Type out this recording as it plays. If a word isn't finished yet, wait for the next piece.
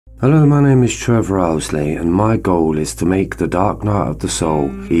Hello, my name is Trevor Owsley, and my goal is to make the dark night of the soul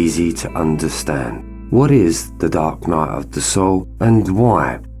easy to understand. What is the dark night of the soul and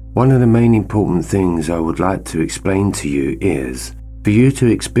why? One of the main important things I would like to explain to you is, for you to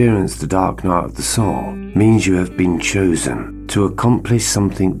experience the dark night of the soul means you have been chosen to accomplish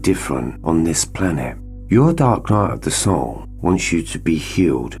something different on this planet. Your dark night of the soul wants you to be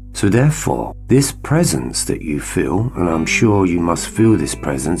healed. So therefore, this presence that you feel, and I'm sure you must feel this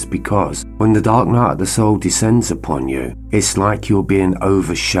presence because when the dark night of the soul descends upon you, it's like you're being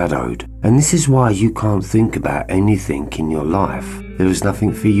overshadowed. And this is why you can't think about anything in your life. There is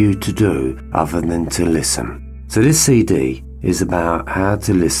nothing for you to do other than to listen. So this CD is about how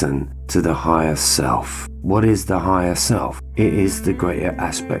to listen to the higher self. What is the higher self? It is the greater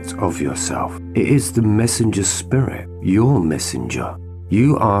aspect of yourself. It is the messenger spirit, your messenger.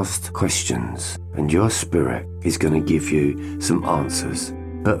 You asked questions and your spirit is going to give you some answers.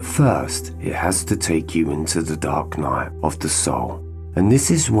 But first, it has to take you into the dark night of the soul. And this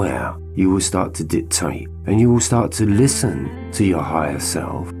is where you will start to dictate and you will start to listen to your higher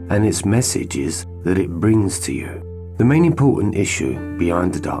self and its messages that it brings to you. The main important issue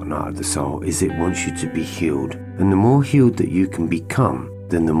behind the dark night of the soul is it wants you to be healed. And the more healed that you can become,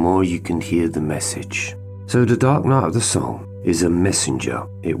 then the more you can hear the message. So the dark night of the soul is a messenger.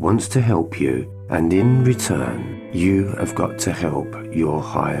 It wants to help you, and in return, you have got to help your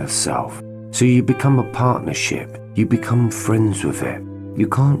higher self. So you become a partnership. You become friends with it. You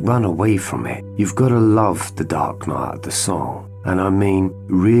can't run away from it. You've got to love the dark night of the soul. And I mean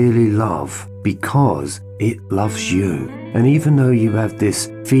really love, because it loves you. And even though you have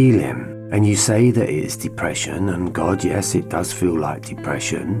this feeling and you say that it is depression, and God, yes, it does feel like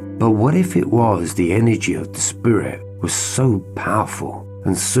depression, but what if it was the energy of the spirit was so powerful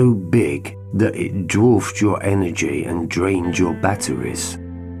and so big that it dwarfed your energy and drained your batteries?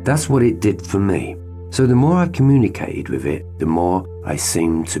 That's what it did for me. So the more I communicated with it, the more I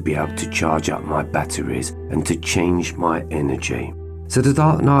seemed to be able to charge up my batteries and to change my energy. So the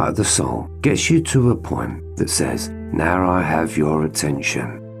dark night of the soul gets you to a point that says, now I have your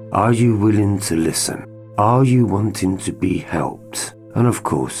attention. Are you willing to listen? Are you wanting to be helped? And of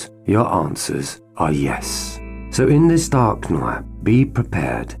course, your answers are yes. So in this dark night, be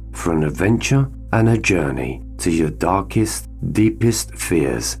prepared for an adventure and a journey to your darkest, deepest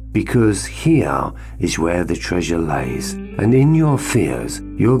fears, because here is where the treasure lays. And in your fears,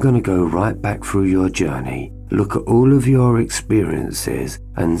 you're going to go right back through your journey, look at all of your experiences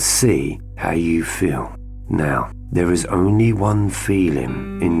and see how you feel. Now, there is only one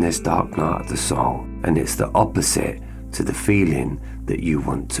feeling in this dark night of the soul, and it's the opposite to the feeling that you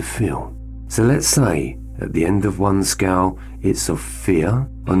want to feel. So let's say at the end of one scale, it's of fear.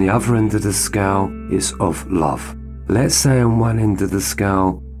 On the other end of the scale, it's of love. Let's say on one end of the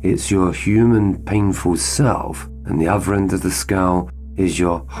scale, it's your human painful self, and the other end of the scale is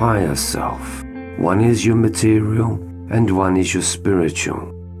your higher self. One is your material, and one is your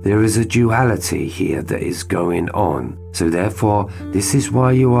spiritual. There is a duality here that is going on. So therefore, this is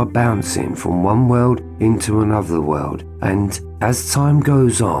why you are bouncing from one world into another world. And as time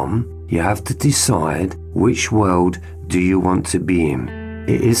goes on, you have to decide which world do you want to be in.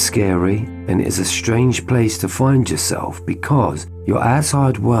 It is scary and it is a strange place to find yourself because your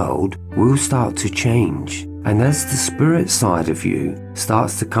outside world will start to change. And as the spirit side of you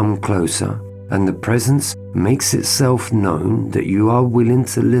starts to come closer and the presence makes itself known that you are willing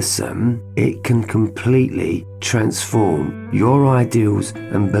to listen, it can completely transform your ideals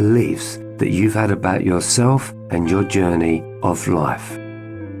and beliefs that you've had about yourself and your journey of life.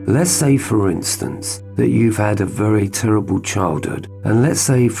 Let's say, for instance, that you've had a very terrible childhood, and let's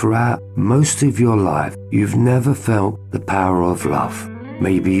say throughout most of your life, you've never felt the power of love.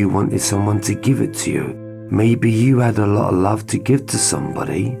 Maybe you wanted someone to give it to you. Maybe you had a lot of love to give to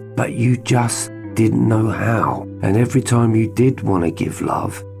somebody, but you just didn't know how. And every time you did want to give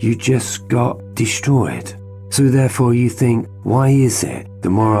love, you just got destroyed. So therefore you think, why is it the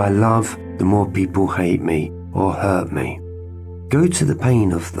more I love, the more people hate me or hurt me? Go to the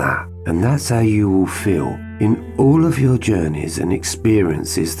pain of that, and that's how you will feel in all of your journeys and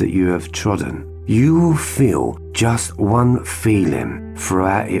experiences that you have trodden. You will feel just one feeling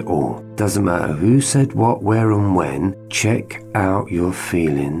throughout it all. Doesn't matter who said what, where and when, check out your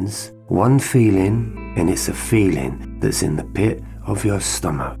feelings. One feeling, and it's a feeling that's in the pit of your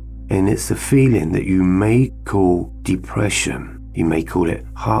stomach. And it's a feeling that you may call depression. You may call it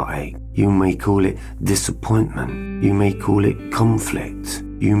heartache. You may call it disappointment. You may call it conflict.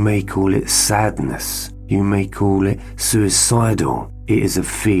 You may call it sadness. You may call it suicidal. It is a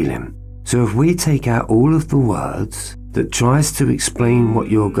feeling. So if we take out all of the words that tries to explain what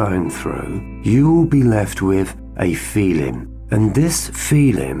you're going through, you will be left with a feeling. And this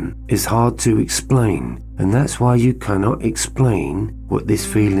feeling is hard to explain, and that's why you cannot explain what this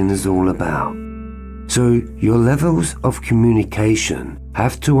feeling is all about. So your levels of communication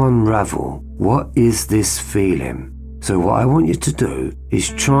have to unravel what is this feeling. So what I want you to do is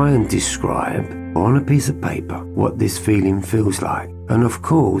try and describe on a piece of paper what this feeling feels like. And of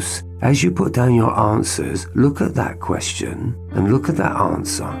course, as you put down your answers, look at that question and look at that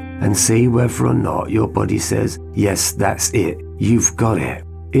answer and see whether or not your body says, yes, that's it, you've got it.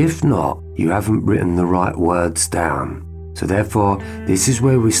 If not, you haven't written the right words down. So therefore, this is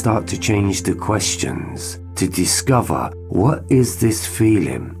where we start to change the questions to discover what is this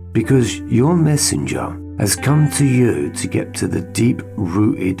feeling, because your messenger has come to you to get to the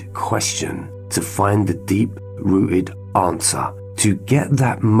deep-rooted question, to find the deep-rooted answer, to get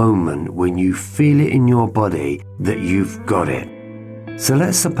that moment when you feel it in your body that you've got it. So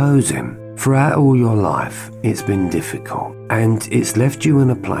let's suppose throughout all your life it's been difficult and it's left you in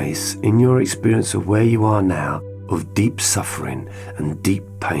a place in your experience of where you are now of deep suffering and deep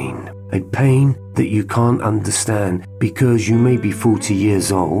pain. A pain that you can't understand because you may be 40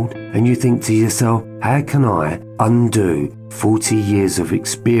 years old and you think to yourself, how can I undo 40 years of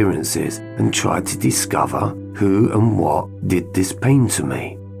experiences and try to discover who and what did this pain to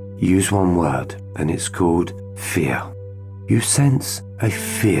me? Use one word and it's called fear. You sense a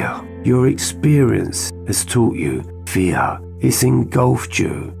fear. Your experience has taught you fear. It's engulfed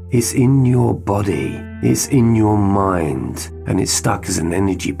you. It's in your body. It's in your mind. And it's stuck as an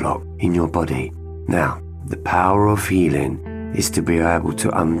energy block in your body. Now, the power of healing is to be able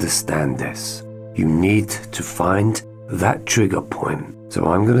to understand this. You need to find that trigger point. So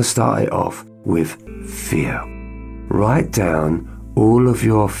I'm going to start it off with fear. Write down all of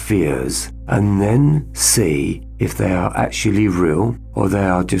your fears and then see if they are actually real, or they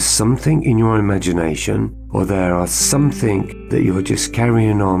are just something in your imagination, or they are something that you're just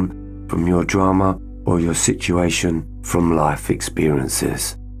carrying on from your drama or your situation from life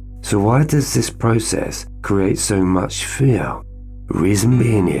experiences. So why does this process create so much fear? Reason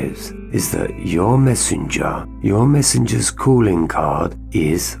being is that your messenger's calling card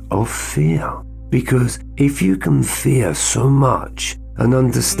is of fear. Because if you can fear so much and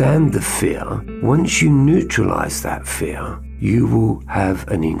understand the fear, once you neutralize that fear, you will have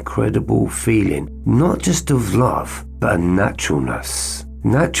an incredible feeling, not just of love, but a naturalness.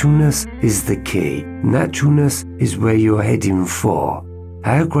 Naturalness is the key. Naturalness is where you're heading for.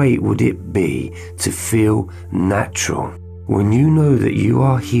 How great would it be to feel natural? When you know that you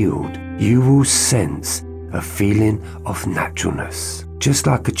are healed, you will sense a feeling of naturalness, just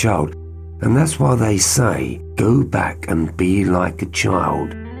like a child. And that's why they say, go back and be like a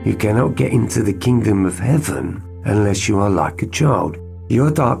child. You cannot get into the kingdom of heaven unless you are like a child. Your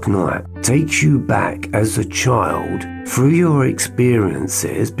dark night takes you back as a child through your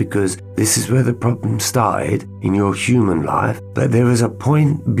experiences, because this is where the problem started in your human life. But there is a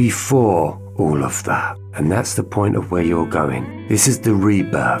point before all of that, and that's the point of where you're going. This is the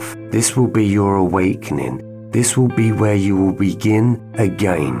rebirth. This will be your awakening. This will be where you will begin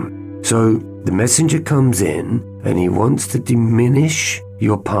again. So the messenger comes in and he wants to diminish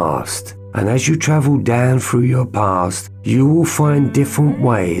your past. And as you travel down through your past, you will find different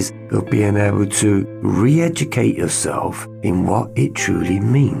ways of being able to re-educate yourself in what it truly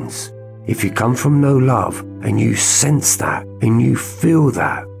means. If you come from no love and you sense that and you feel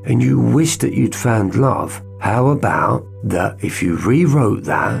that and you wish that you'd found love, how about that if you rewrote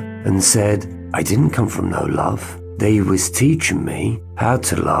that and said, I didn't come from no love, they was teaching me how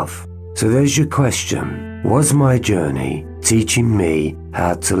to love. So there's your question. Was my journey teaching me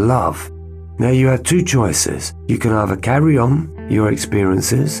how to love? Now you have two choices. You can either carry on your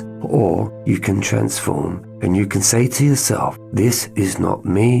experiences, or you can transform and you can say to yourself, this is not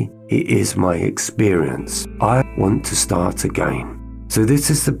me, it is my experience. I want to start again. So this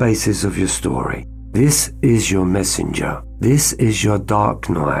is the basis of your story. This is your messenger. This is your dark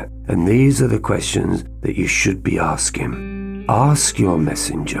night. And these are the questions that you should be asking. Ask your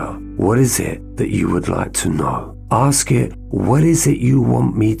messenger, what is it that you would like to know? Ask it, what is it you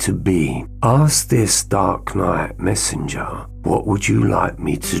want me to be? Ask this dark night messenger, what would you like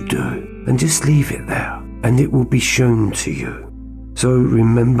me to do? And just leave it there, and it will be shown to you. So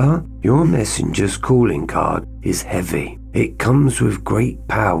remember, your messenger's calling card is heavy. It comes with great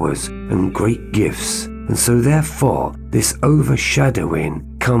powers and great gifts. And so therefore, this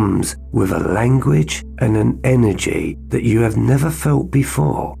overshadowing comes with a language and an energy that you have never felt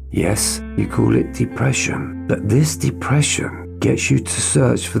before. Yes, you call it depression, but this depression gets you to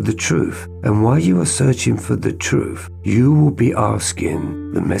search for the truth. And while you are searching for the truth, you will be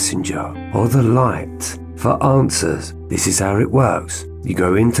asking the messenger or the light for answers. This is how it works. You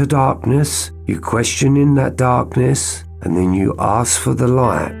go into darkness, you question in that darkness, and then you ask for the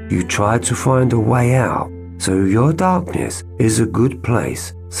light. You try to find a way out. So your darkness is a good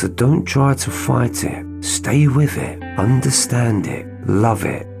place. So don't try to fight it. Stay with it. Understand it. Love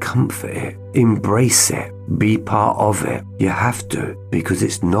it. Comfort it. Embrace it. Be part of it. You have to, because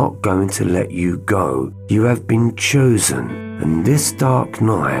it's not going to let you go. You have been chosen. And this dark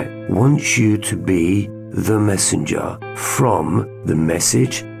night wants you to be the messenger from the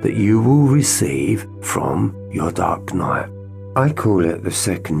message that you will receive from your dark night. I call it the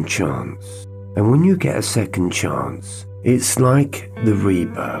second chance. And when you get a second chance, it's like the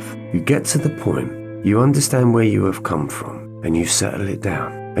rebirth. You get to the point, you understand where you have come from, and you settle it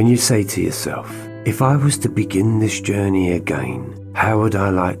down. And you say to yourself, if I was to begin this journey again, how would I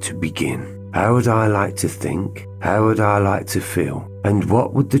like to begin? How would I like to think? How would I like to feel? And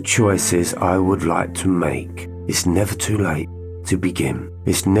what would the choices I would like to make? It's never too late to begin.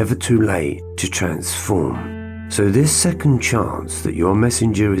 It's never too late to transform. So this second chance that your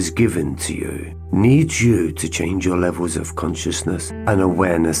messenger is given to you needs you to change your levels of consciousness and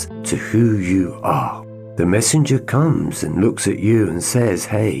awareness to who you are. The messenger comes and looks at you and says,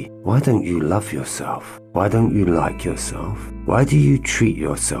 hey, why don't you love yourself? Why don't you like yourself? Why do you treat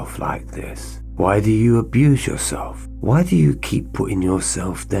yourself like this? Why do you abuse yourself? Why do you keep putting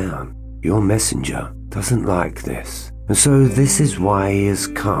yourself down? Your messenger doesn't like this. And so this is why he has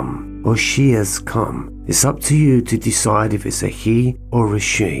come, or she has come. It's up to you to decide if it's a he or a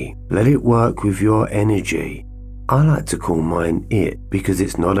she. Let it work with your energy. I like to call mine it because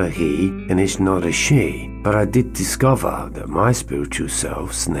it's not a he and it's not a she. But I did discover that my spiritual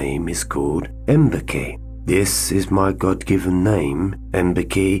self's name is called Mbeki. This is my God-given name.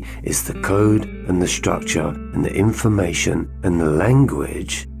 Mbeki is the code and the structure and the information and the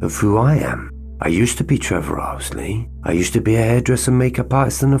language of who I am. I used to be Trevor Owsley. I used to be a hairdresser, makeup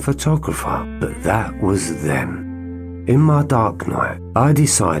artist and a photographer, but that was them. In my dark night, I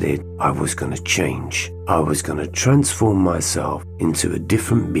decided I was going to change. I was going to transform myself into a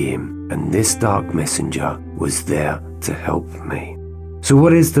different being, and this dark messenger was there to help me. So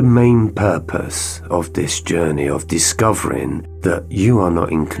what is the main purpose of this journey of discovering that you are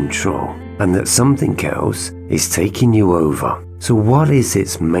not in control and that something else is taking you over? So what is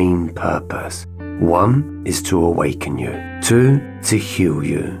its main purpose? 1 is to awaken you, 2 to heal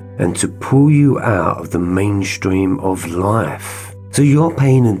you, and to pull you out of the mainstream of life. So your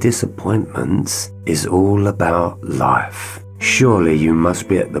pain and disappointments is all about life. Surely you must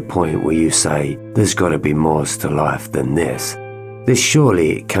be at the point where you say, there's got to be more to life than this. This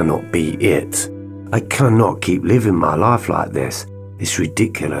surely it cannot be it. I cannot keep living my life like this. It's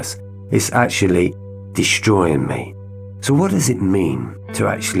ridiculous. It's actually destroying me. So what does it mean to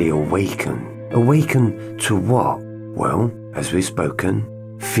actually awaken? Awaken to what? Well, as we've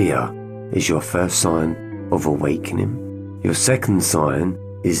spoken, fear is your first sign of awakening. Your second sign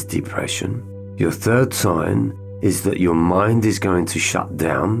is depression. Your third sign is that your mind is going to shut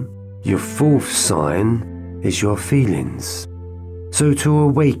down. Your fourth sign is your feelings. So to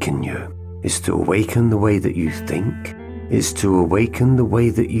awaken you is to awaken the way that you think, is to awaken the way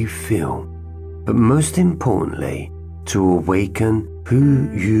that you feel, but most importantly, to awaken who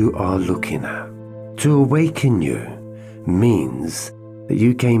you are looking at. To awaken you means that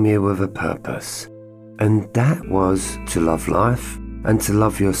you came here with a purpose, and that was to love life and to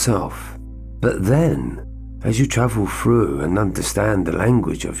love yourself. But then, as you travel through and understand the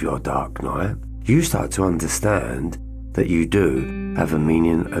language of your dark night, you start to understand that you do have a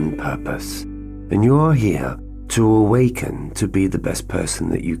meaning and purpose. And you are here to awaken to be the best person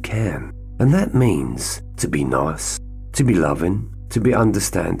that you can. And that means to be nice, to be loving, to be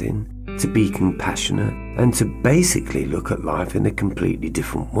understanding, to be compassionate, and to basically look at life in a completely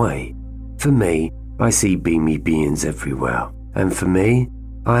different way. For me, I see beamy beings everywhere. And for me,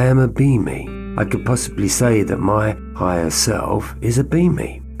 I am a beamy. I could possibly say that my higher self is a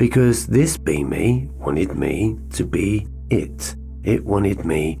beamy, because this beamy wanted me to be it. It wanted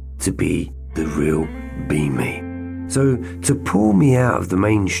me to be the real beamy. So to pull me out of the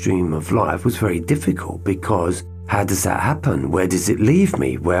mainstream of life was very difficult, because how does that happen? Where does it leave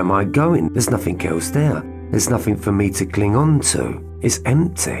me? Where am I going? There's nothing else there. There's nothing for me to cling on to. It's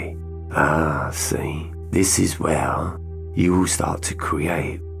empty. See, this is where you will start to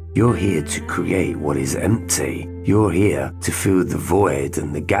create. You're here to create what is empty. You're here to fill the void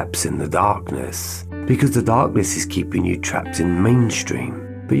and the gaps in the darkness, because the darkness is keeping you trapped in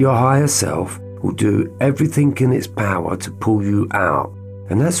mainstream. But your higher self will do everything in its power to pull you out.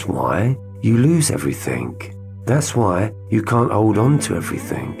 And that's why you lose everything. That's why you can't hold on to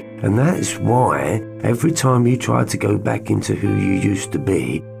everything. And that is why every time you try to go back into who you used to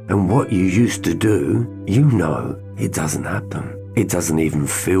be and what you used to do, you know it doesn't happen. It doesn't even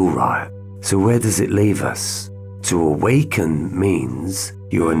feel right. So where does it leave us? To awaken means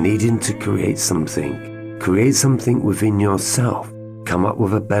you are needing to create something within yourself. Come up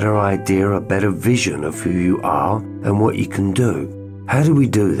with a better idea, a better vision of who you are and what you can do. How do we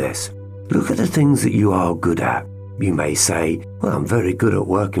do this? Look at the things that you are good at. You may say, well, I'm very good at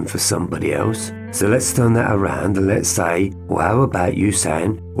working for somebody else. So let's turn that around and let's say, well, how about you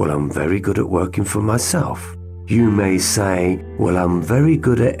saying, well, I'm very good at working for myself. You may say, well, I'm very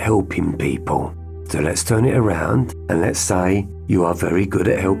good at helping people. So let's turn it around and let's say you are very good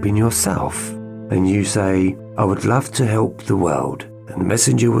at helping yourself. And you say, I would love to help the world. And the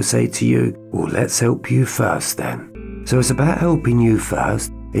messenger will say to you, well, let's help you first then. So it's about helping you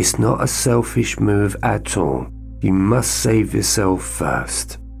first. It's not a selfish move at all. You must save yourself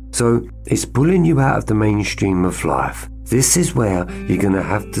first. So it's pulling you out of the mainstream of life. This is where you're going to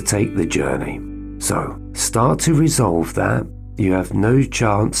have to take the journey. So start to resolve that. You have no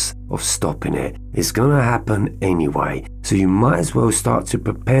chance of stopping it. It's going to happen anyway. So you might as well start to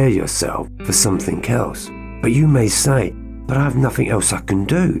prepare yourself for something else. But you may say, but I have nothing else I can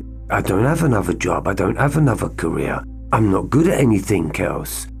do. I don't have another job. I don't have another career. I'm not good at anything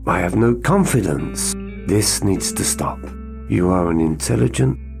else. I have no confidence. This needs to stop. You are an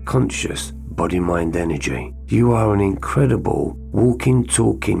intelligent, conscious, body-mind energy. You are an incredible, walking,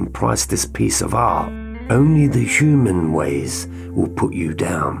 talking, priceless piece of art. Only the human ways will put you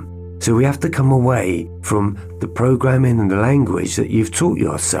down. So we have to come away from the programming and the language that you've taught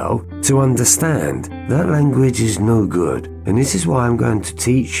yourself to understand that language is no good. And this is why I'm going to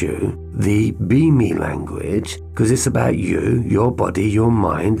teach you the Be Me language, because it's about you, your body, your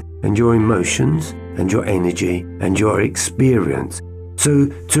mind, and your emotions, and your energy, and your experience. So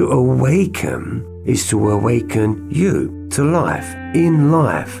to awaken is to awaken you to life, in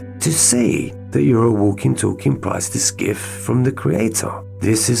life, to see that you're a walking, talking, priceless gift from the Creator.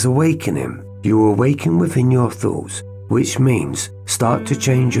 This is awakening. You awaken within your thoughts, which means start to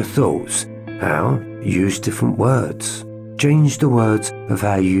change your thoughts. How? Use different words. Change the words of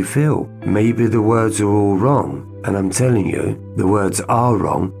how you feel. Maybe the words are all wrong, and I'm telling you, the words are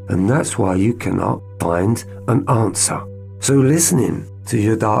wrong, and that's why you cannot find an answer. So listening to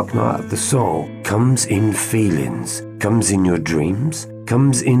your dark night of the soul comes in feelings, comes in your dreams,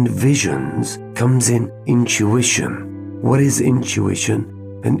 comes in visions, comes in intuition. What is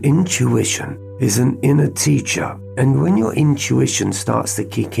intuition? An intuition is an inner teacher, and when your intuition starts to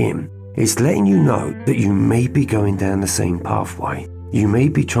kick in, it's letting you know that you may be going down the same pathway. You may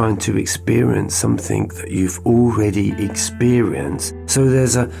be trying to experience something that you've already experienced, so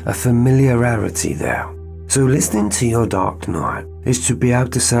there's a familiarity there. So listening to your dark night is to be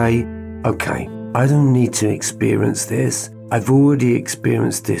able to say, okay, I don't need to experience this. I've already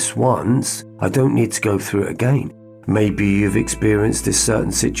experienced this once. I don't need to go through it again. Maybe you've experienced this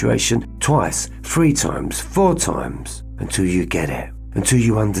certain situation twice, 3 times, 4 times, until you get it, until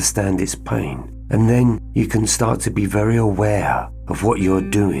you understand its pain. And then you can start to be very aware of what you're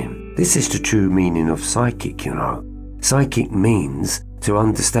doing. This is the true meaning of psychic, you know. Psychic means to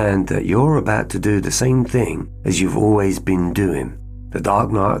understand that you're about to do the same thing as you've always been doing. The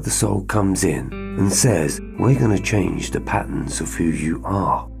dark night of the soul comes in and says, we're going to change the patterns of who you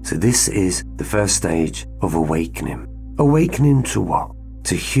are. So this is the first stage of awakening. Awakening to what?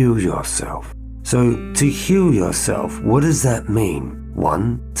 To heal yourself. So to heal yourself, what does that mean?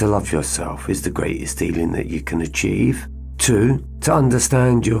 1, to love yourself is the greatest healing that you can achieve. 2, to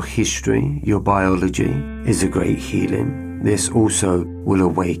understand your history, your biology is a great healing. This also will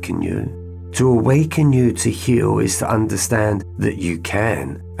awaken you. To awaken you to heal is to understand that you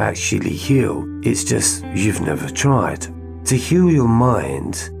can actually heal. It's just you've never tried. To heal your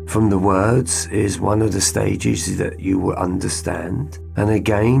mind from the words is one of the stages that you will understand. And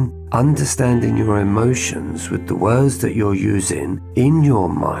again, understanding your emotions with the words that you're using in your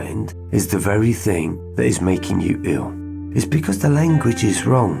mind is the very thing that is making you ill. It's because the language is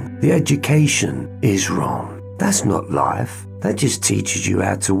wrong. The education is wrong. That's not life. That just teaches you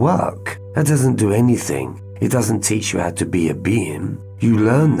how to work. That doesn't do anything. It doesn't teach you how to be a being. You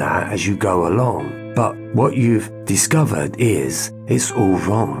learn that as you go along. But what you've discovered is it's all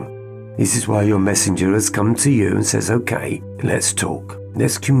wrong. This is why your messenger has come to you and says, okay, let's talk.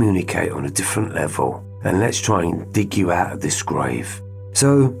 Let's communicate on a different level. And let's try and dig you out of this grave.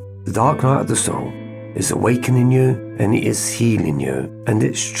 So, the dark night of the soul is awakening you and it is healing you and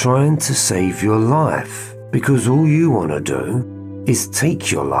it's trying to save your life because all you want to do is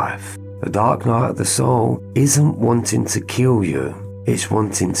take your life. The dark night of the soul isn't wanting to kill you, it's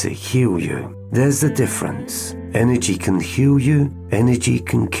wanting to heal you. There's the difference. Energy can heal you, energy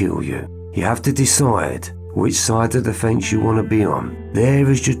can kill you. You have to decide which side of the fence you want to be on. There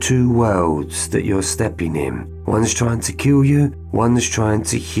is your two worlds that you're stepping in. One's trying to kill you, one's trying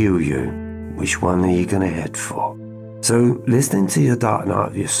to heal you. Which one are you going to head for? So, listening to your dark night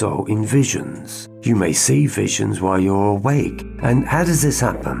of your soul in visions. You may see visions while you're awake. And how does this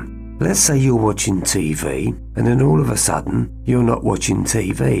happen? Let's say you're watching TV, and then all of a sudden, you're not watching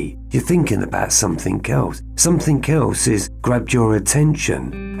TV. You're thinking about something else. Something else has grabbed your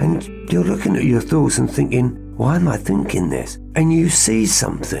attention, and you're looking at your thoughts and thinking, why am I thinking this? And you see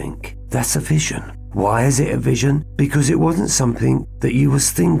something. That's a vision. Why is it a vision? Because it wasn't something that you was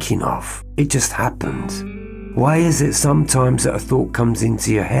thinking of. It just happened. Why is it sometimes that a thought comes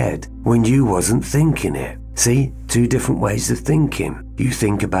into your head when you wasn't thinking it? See, two different ways of thinking. You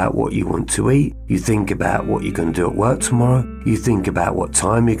think about what you want to eat. You think about what you're going to do at work tomorrow. You think about what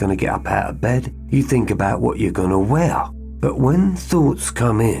time you're going to get up out of bed. You think about what you're going to wear. But when thoughts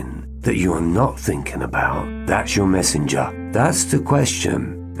come in that you are not thinking about, that's your messenger. That's the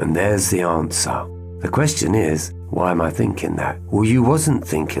question, and there's the answer. The question is, why am I thinking that? Well, you wasn't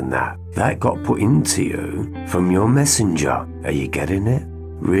thinking that. That got put into you from your messenger. Are you getting it?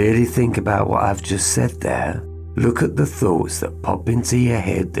 Really think about what I've just said there. Look at the thoughts that pop into your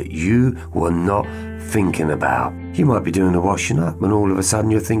head that you were not thinking about. You might be doing the washing up and all of a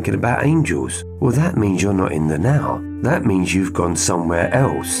sudden you're thinking about angels. Well, that means you're not in the now. That means you've gone somewhere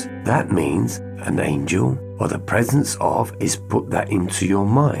else. That means an angel or the presence of is put that into your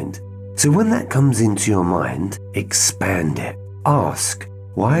mind. So when that comes into your mind, expand it. Ask,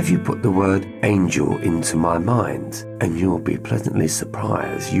 why have you put the word angel into my mind? And you'll be pleasantly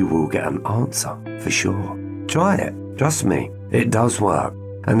surprised. You will get an answer for sure. Try it. Trust me, it does work.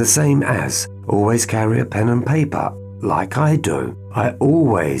 And the same as always carry a pen and paper like I do. I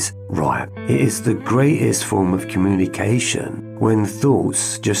always write. It is the greatest form of communication when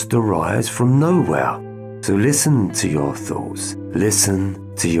thoughts just arise from nowhere. So listen to your thoughts.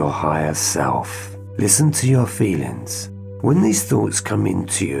 Listen to your higher self. Listen to your feelings. When these thoughts come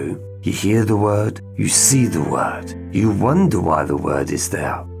into you, you hear the word, you see the word, you wonder why the word is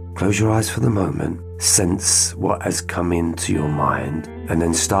there. Close your eyes for the moment, sense what has come into your mind, and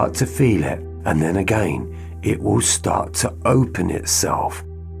then start to feel it. And then again, it will start to open itself.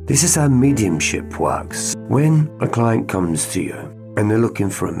 This is how mediumship works. When a client comes to you and they're looking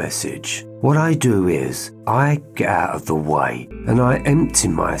for a message, what I do is I get out of the way and I empty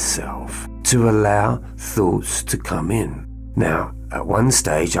myself to allow thoughts to come in. Now, at one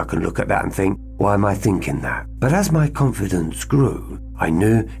stage I can look at that and think, why am I thinking that? But as my confidence grew, I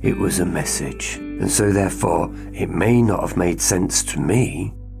knew it was a message. And so therefore, it may not have made sense to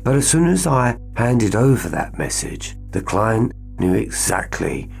me, but as soon as I handed over that message, the client knew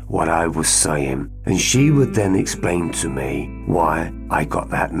exactly what I was saying, and she would then explain to me why I got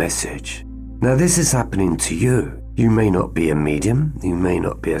that message. Now this is happening to you. You may not be a medium, you may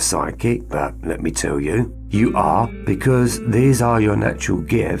not be a psychic, but let me tell you, you are, because these are your natural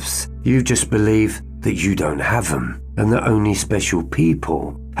gifts. You just believe that you don't have them, and that only special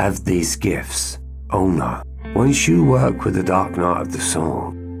people have these gifts. Oh no. Once you work with the dark night of the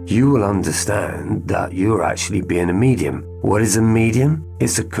soul, you will understand that you're actually being a medium. What is a medium?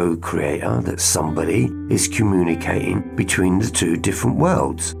 It's a co-creator that somebody is communicating between the two different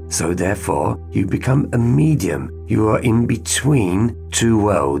worlds. So therefore, you become a medium. You are in between two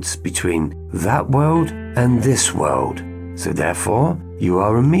worlds, between that world and this world. So therefore, you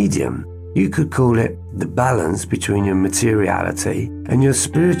are a medium. You could call it the balance between your materiality and your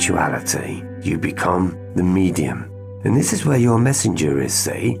spirituality. You become the medium. And this is where your messenger is,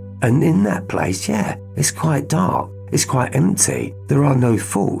 see? And in that place, yeah, it's quite dark. It's quite empty. There are no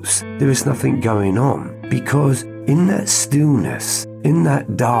thoughts. There is nothing going on. Because in that stillness, in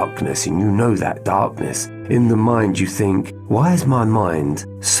that darkness, and you know that darkness, in the mind you think, why is my mind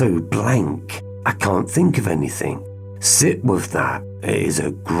so blank? I can't think of anything. Sit with that. It is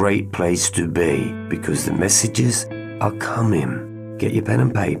a great place to be because the messages are coming. Get your pen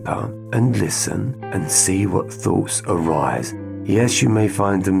and paper and listen and see what thoughts arise. Yes, you may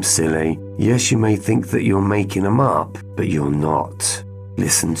find them silly. Yes, you may think that you're making them up, but you're not.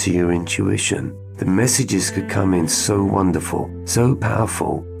 Listen to your intuition. The messages could come in so wonderful, so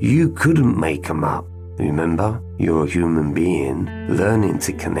powerful, you couldn't make them up. Remember, you're a human being learning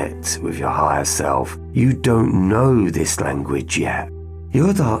to connect with your higher self. You don't know this language yet.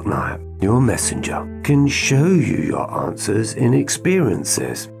 Your dark night your messenger, can show you your answers in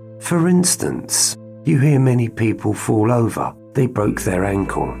experiences. For instance, you hear many people fall over. They broke their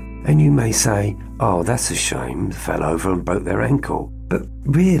ankle. And you may say, oh, that's a shame, fell over and broke their ankle. But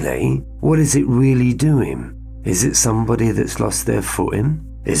really, what is it really doing? Is it somebody that's lost their footing?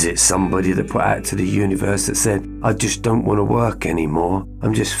 Is it somebody that put out to the universe that said, I just don't want to work anymore.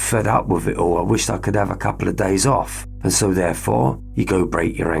 I'm just fed up with it all. I wish I could have a couple of days off. And so therefore, you go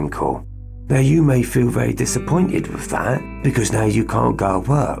break your ankle. Now you may feel very disappointed with that because now you can't go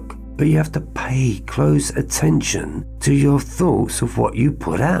work. But you have to pay close attention to your thoughts of what you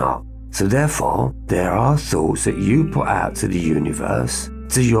put out. So therefore, there are thoughts that you put out to the universe,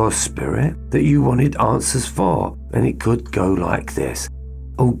 to your spirit, that you wanted answers for. And it could go like this.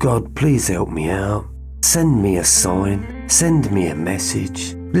 Oh God, please help me out. Send me a sign. Send me a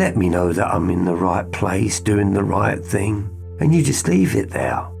message. Let me know that I'm in the right place, doing the right thing. And you just leave it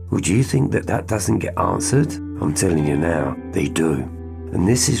there. Would you think that that doesn't get answered? I'm telling you now, they do. And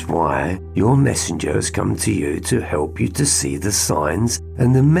this is why your messenger has come to you to help you to see the signs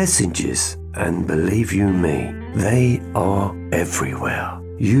and the messages. And believe you me, they are everywhere.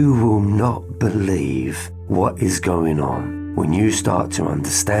 You will not believe what is going on when you start to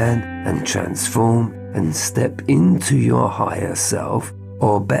understand and transform and step into your higher self.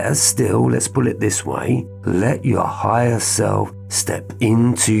 Or better still, let's put it this way, let your higher self step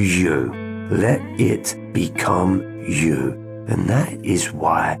into you. Let it become you. And that is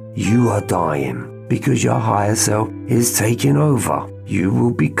why you are dying, because your higher self is taking over. You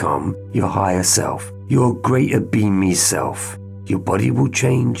will become your higher self, your greater beamy self. Your body will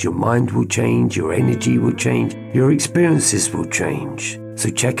change, your mind will change, your energy will change, your experiences will change. So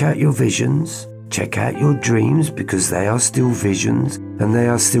check out your visions, check out your dreams, because they are still visions and they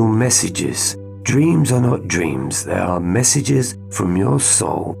are still messages. Dreams are not dreams, they are messages from your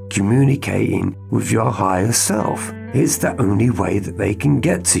soul communicating with your higher self. It's the only way that they can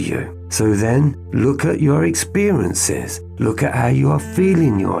get to you. So then, look at your experiences. Look at how you are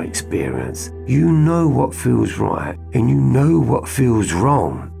feeling your experience. You know what feels right and you know what feels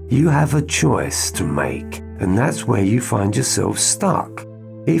wrong. You have a choice to make, and that's where you find yourself stuck.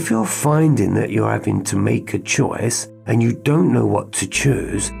 If you're finding that you're having to make a choice and you don't know what to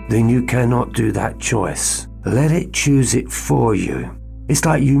choose, then you cannot do that choice. Let it choose it for you. It's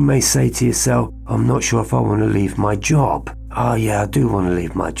like you may say to yourself, I'm not sure if I want to leave my job. Oh yeah, I do want to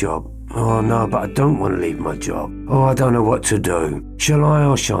leave my job. Oh no, but I don't want to leave my job. Oh, I don't know what to do. Shall I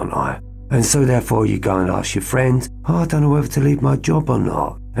or shan't I? And so therefore you go and ask your friends, oh, I don't know whether to leave my job or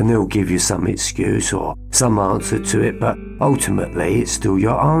not. And they'll give you some excuse or some answer to it, but ultimately it's still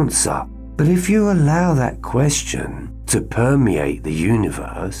your answer. But if you allow that question to permeate the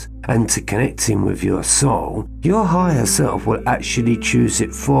universe and to connect in with your soul, your higher self will actually choose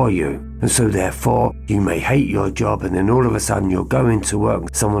it for you. And so therefore, you may hate your job and then all of a sudden you're going to work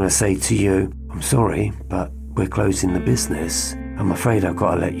and someone will say to you, I'm sorry, but we're closing the business. I'm afraid I've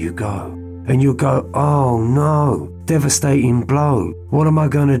got to let you go. And you'll go, oh no, devastating blow. What am I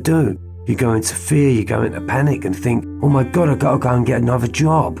going to do? You go into fear, you go into panic and think, oh my God, I've got to go and get another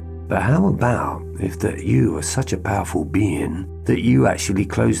job. But how about if that you are such a powerful being that you actually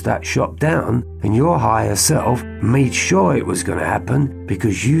closed that shop down and your higher self made sure it was going to happen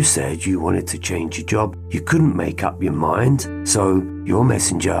because you said you wanted to change your job. You couldn't make up your mind, so your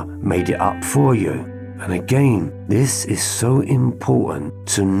messenger made it up for you. And again, this is so important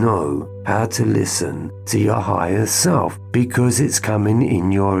to know how to listen to your higher self because it's coming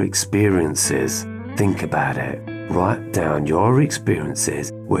in your experiences. Think about it. Write down your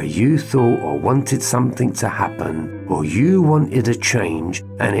experiences where you thought or wanted something to happen or you wanted a change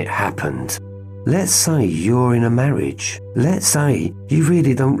and it happened. Let's say you're in a marriage. Let's say you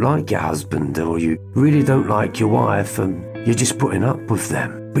really don't like your husband or you really don't like your wife and you're just putting up with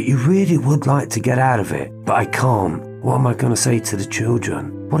them. But you really would like to get out of it. But I can't. What am I going to say to the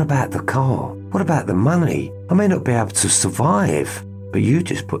children? What about the car? What about the money? I may not be able to survive. But you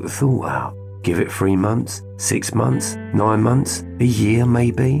just put the thought out. Give it 3 months, 6 months, 9 months, a year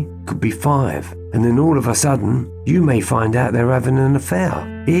maybe, could be 5. And then all of a sudden, you may find out they're having an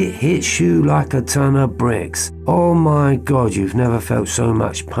affair. It hits you like a ton of bricks. Oh my God, you've never felt so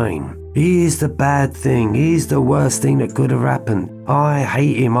much pain. He's the bad thing. He's the worst thing that could have happened. I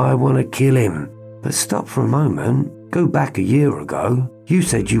hate him. I want to kill him. But stop for a moment. Go back a year ago. You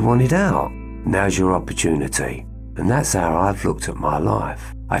said you wanted out. Now's your opportunity. And that's how I've looked at my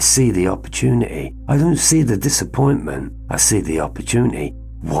life. I see the opportunity. I don't see the disappointment. I see the opportunity.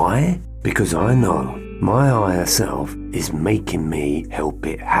 Why? Because I know my higher self is making me help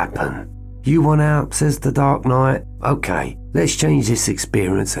it happen. You want out, says the Dark Knight? Okay, let's change this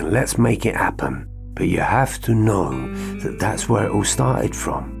experience and let's make it happen. But you have to know that that's where it all started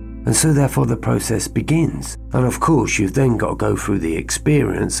from. And so therefore the process begins. And of course you've then got to go through the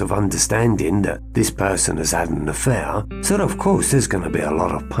experience of understanding that this person has had an affair, so of course there's going to be a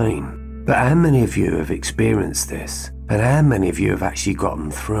lot of pain. But how many of you have experienced this? And how many of you have actually gotten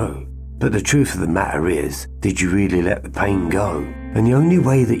through? But the truth of the matter is, did you really let the pain go? And the only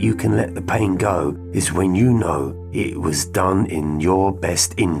way that you can let the pain go is when you know it was done in your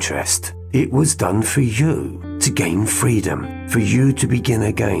best interest. It was done for you to gain freedom, for you to begin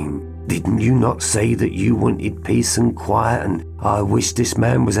again. Didn't you not say that you wanted peace and quiet and I wish this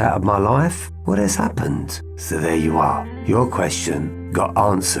man was out of my life? What has happened? So there you are. Your question got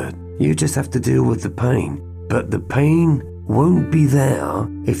answered. You just have to deal with the pain. But the pain won't be there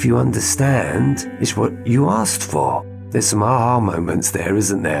if you understand it's what you asked for. There's some aha moments there,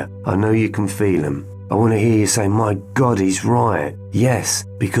 isn't there? I know you can feel them. I want to hear you say, my God, he's right. Yes,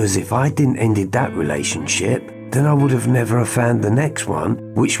 because if I didn't ended that relationship, then I would have never found the next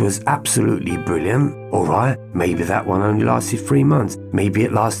one, which was absolutely brilliant. All right, maybe that one only lasted 3 months. Maybe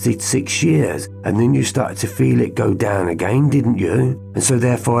it lasted 6 years. And then you started to feel it go down again, didn't you? And so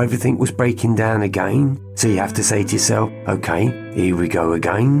therefore everything was breaking down again. So you have to say to yourself, okay, here we go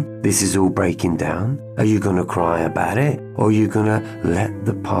again. This is all breaking down. Are you going to cry about it? Or are you going to let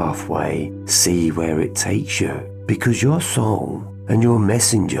the pathway see where it takes you? Because your soul and your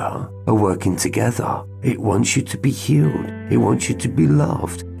messenger are working together. It wants you to be healed. It wants you to be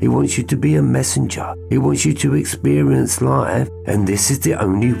loved. It wants you to be a messenger. It wants you to experience life. And this is the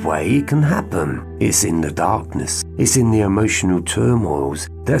only way it can happen. It's in the darkness. It's in the emotional turmoils.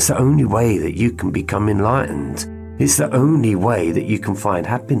 That's the only way that you can become enlightened. It's the only way that you can find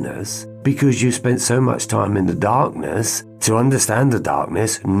happiness, because you spent so much time in the darkness. To understand the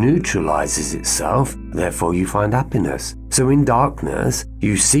darkness neutralizes itself, therefore you find happiness. So in darkness,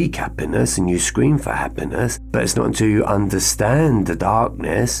 you seek happiness and you scream for happiness, but it's not until you understand the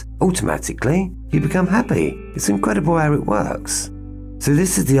darkness, automatically you become happy. It's incredible how it works. So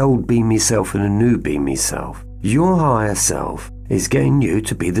this is the old be me self and a new be me self. Your higher self is getting you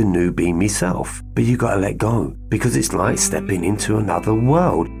to be the new be me self, but you gotta let go, because it's like stepping into another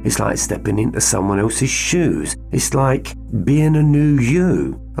world. It's like stepping into someone else's shoes. It's like being a new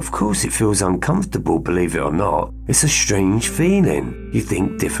you. Of course it feels uncomfortable, believe it or not. It's a strange feeling. You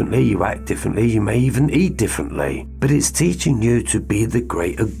think differently, you act differently, you may even eat differently, but it's teaching you to be the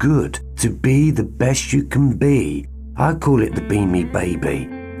greater good, to be the best you can be. I call it the Be Me Baby.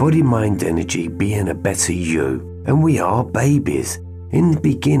 Body, mind, energy, being a better you. And we are babies. In the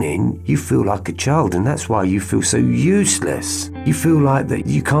beginning, you feel like a child, and that's why you feel so useless. You feel like that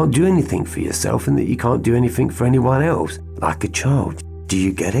you can't do anything for yourself and that you can't do anything for anyone else, like a child. Do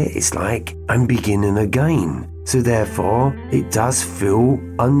you get it? It's like, I'm beginning again. So therefore, it does feel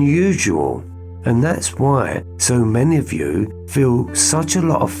unusual. And that's why so many of you feel such a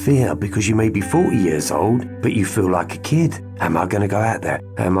lot of fear, because you may be 40 years old, but you feel like a kid. Am I going to go out there?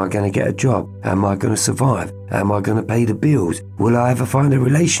 Am I going to get a job? Am I going to survive? Am I going to pay the bills? Will I ever find a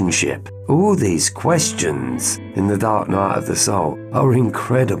relationship? All these questions in the dark night of the soul are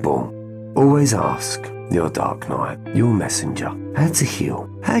incredible. Always ask your dark night, your messenger, how to heal.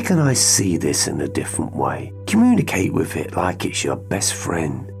 How can I see this in a different way? Communicate with it like it's your best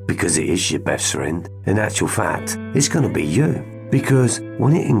friend. Because it is your best friend. In actual fact, it's going to be you. Because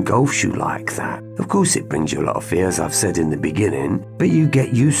when it engulfs you like that, of course it brings you a lot of fear, as I've said in the beginning, but you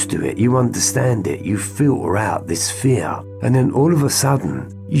get used to it, you understand it, you filter out this fear, and then all of a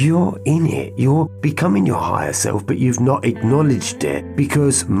sudden, you're in it, you're becoming your higher self, but you've not acknowledged it,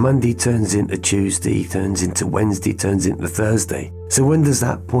 because Monday turns into Tuesday, turns into Wednesday, turns into Thursday. So when does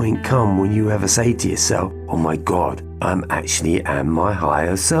that point come when you ever say to yourself, oh my God, I'm actually am my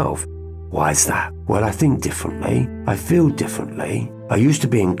higher self? Why is that? Well, I think differently. I feel differently. I used to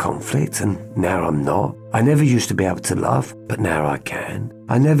be in conflict and now I'm not. I never used to be able to love, but now I can.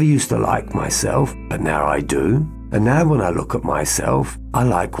 I never used to like myself, but now I do. And now when I look at myself, I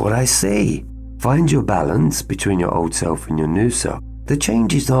like what I see. Find your balance between your old self and your new self. The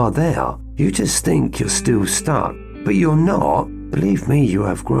changes are there. You just think you're still stuck, but you're not. Believe me, you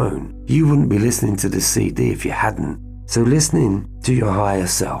have grown. You wouldn't be listening to this CD if you hadn't. So listening to your higher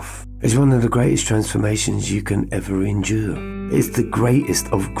self is one of the greatest transformations you can ever endure. It's the greatest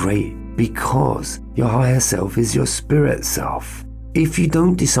of great, because your higher self is your spirit self. If you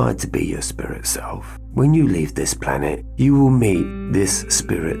don't decide to be your spirit self, when you leave this planet, you will meet this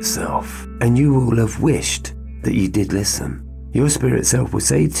spirit self, and you will have wished that you did listen. Your spirit self will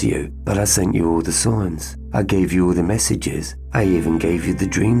say to you, but I sent you all the signs. I gave you all the messages. I even gave you the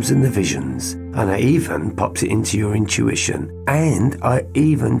dreams and the visions. and I even pops it into your intuition, and I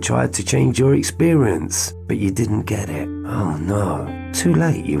even tried to change your experience, but you didn't get it. Oh no, too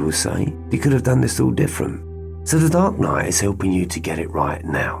late, you will say. You could have done this all different. So the Dark Night is helping you to get it right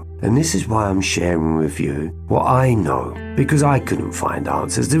now. And this is why I'm sharing with you what I know, because I couldn't find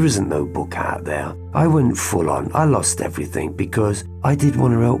answers. There isn't no book out there. I went full on. I lost everything because I did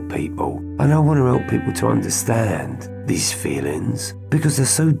want to help people. And I want to help people to understand these feelings because they're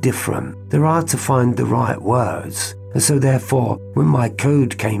so different. They're hard to find the right words. And so therefore, when my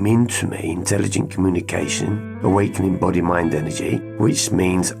code came into me, intelligent communication, awakening body-mind energy, which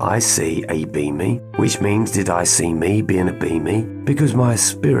means I see a beamy, which means did I see me being a beamy? Because my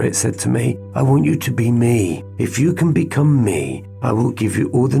spirit said to me, I want you to be me. If you can become me, I will give you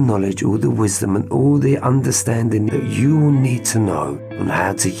all the knowledge, all the wisdom, and all the understanding that you will need to know on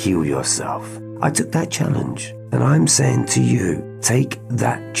how to heal yourself. I took that challenge. And I'm saying to you, take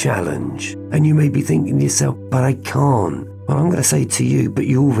that challenge. And you may be thinking to yourself, but I can't. Well, I'm going to say to you, but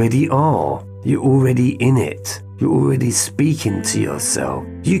you already are. You're already in it. You're already speaking to yourself.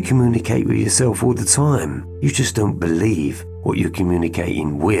 You communicate with yourself all the time. You just don't believe what you're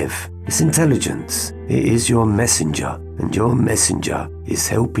communicating with. It's intelligence. It is your messenger. And your messenger is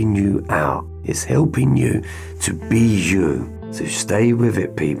helping you out. It's helping you to be you. So stay with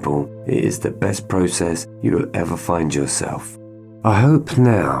it, people. It is the best process you will ever find yourself. I hope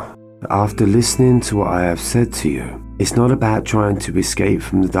now, after listening to what I have said to you, it's not about trying to escape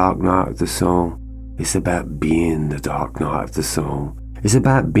from the dark night of the soul. It's about being the dark night of the soul. It's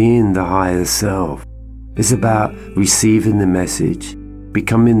about being the higher self. It's about receiving the message,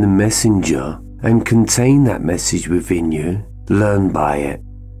 becoming the messenger, and contain that message within you. Learn by it.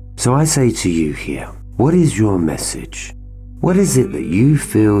 So I say to you here, what is your message? What is it that you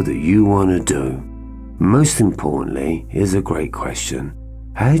feel that you want to do? Most importantly, here's a great question.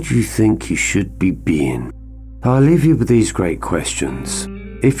 How do you think you should be being? I'll leave you with these great questions.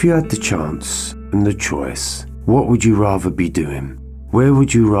 If you had the chance and the choice, what would you rather be doing? Where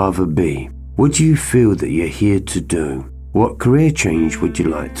would you rather be? What do you feel that you're here to do? What career change would you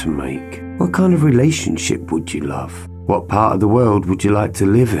like to make? What kind of relationship would you love? What part of the world would you like to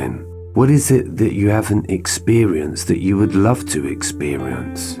live in? What is it that you haven't experienced that you would love to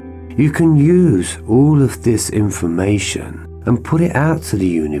experience? You can use all of this information and put it out to the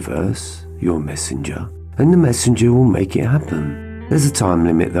universe, your messenger, and the messenger will make it happen. There's a time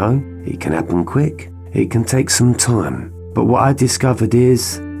limit though. It can happen quick. It can take some time. But what I discovered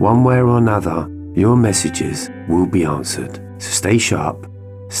is, one way or another, your messages will be answered. So stay sharp,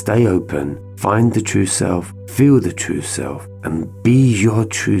 stay open, find the true self, feel the true self, and be your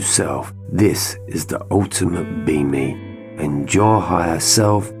true self. This is the ultimate be me, and your higher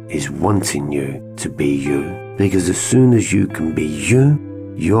self is wanting you to be you. Because as soon as you can be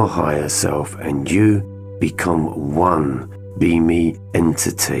you, your higher self and you become one be me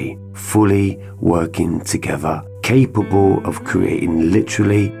entity, fully working together, capable of creating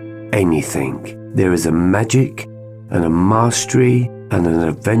literally anything. There is a magic and a mastery and an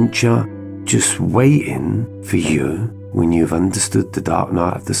adventure just waiting for you when you've understood the dark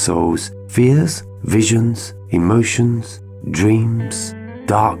night of the soul's fears, visions, emotions, dreams,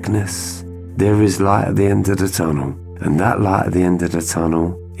 darkness. There is light at the end of the tunnel, and that light at the end of the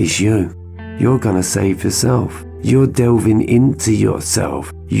tunnel is you. You're gonna save yourself. You're delving into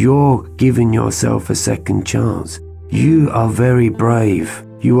yourself. You're giving yourself a second chance. You are very brave.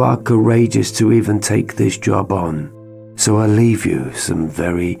 You are courageous to even take this job on. So I leave you some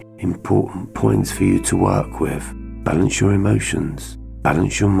very important points for you to work with. Balance your emotions,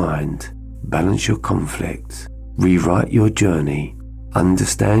 balance your mind, balance your conflict, rewrite your journey,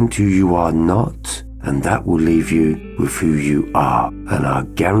 understand who you are not, and that will leave you with who you are. And I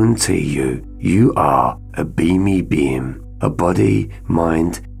guarantee you, you are a beamy being, a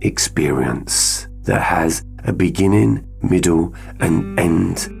body-mind experience that has a beginning, middle, and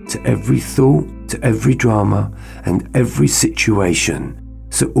end to every thought, to every drama, and every situation.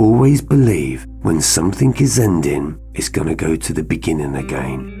 So always believe when something is ending, it's going to go to the beginning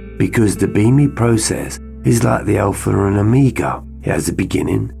again. Because the beamy process is like the Alpha and Omega. It has a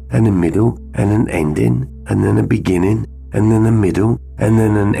beginning, and a middle, and an ending, and then a beginning, and then a middle, and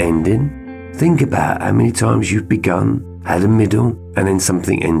then an ending. Think about how many times you've begun, had a middle, and then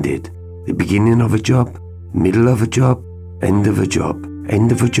something ended. The beginning of a job, middle of a job, end of a job.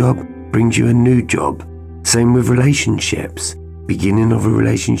 End of a job brings you a new job. Same with relationships. Beginning of a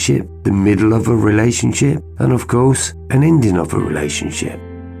relationship, the middle of a relationship, and of course, an ending of a relationship.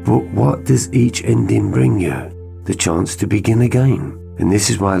 But what does each ending bring you? The chance to begin again. And this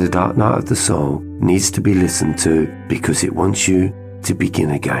is why the dark night of the soul needs to be listened to, because it wants you to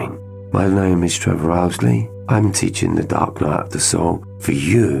begin again. My name is Trevor Owsley. I'm teaching the Dark Night of the Soul for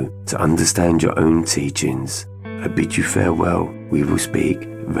you to understand your own teachings. I bid you farewell. We will speak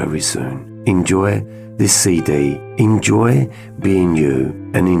very soon. Enjoy this CD. Enjoy being you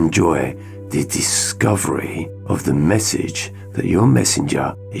and enjoy the discovery of the message that your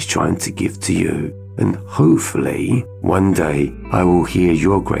messenger is trying to give to you. And hopefully one day I will hear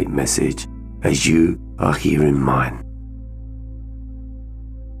your great message as you are hearing mine.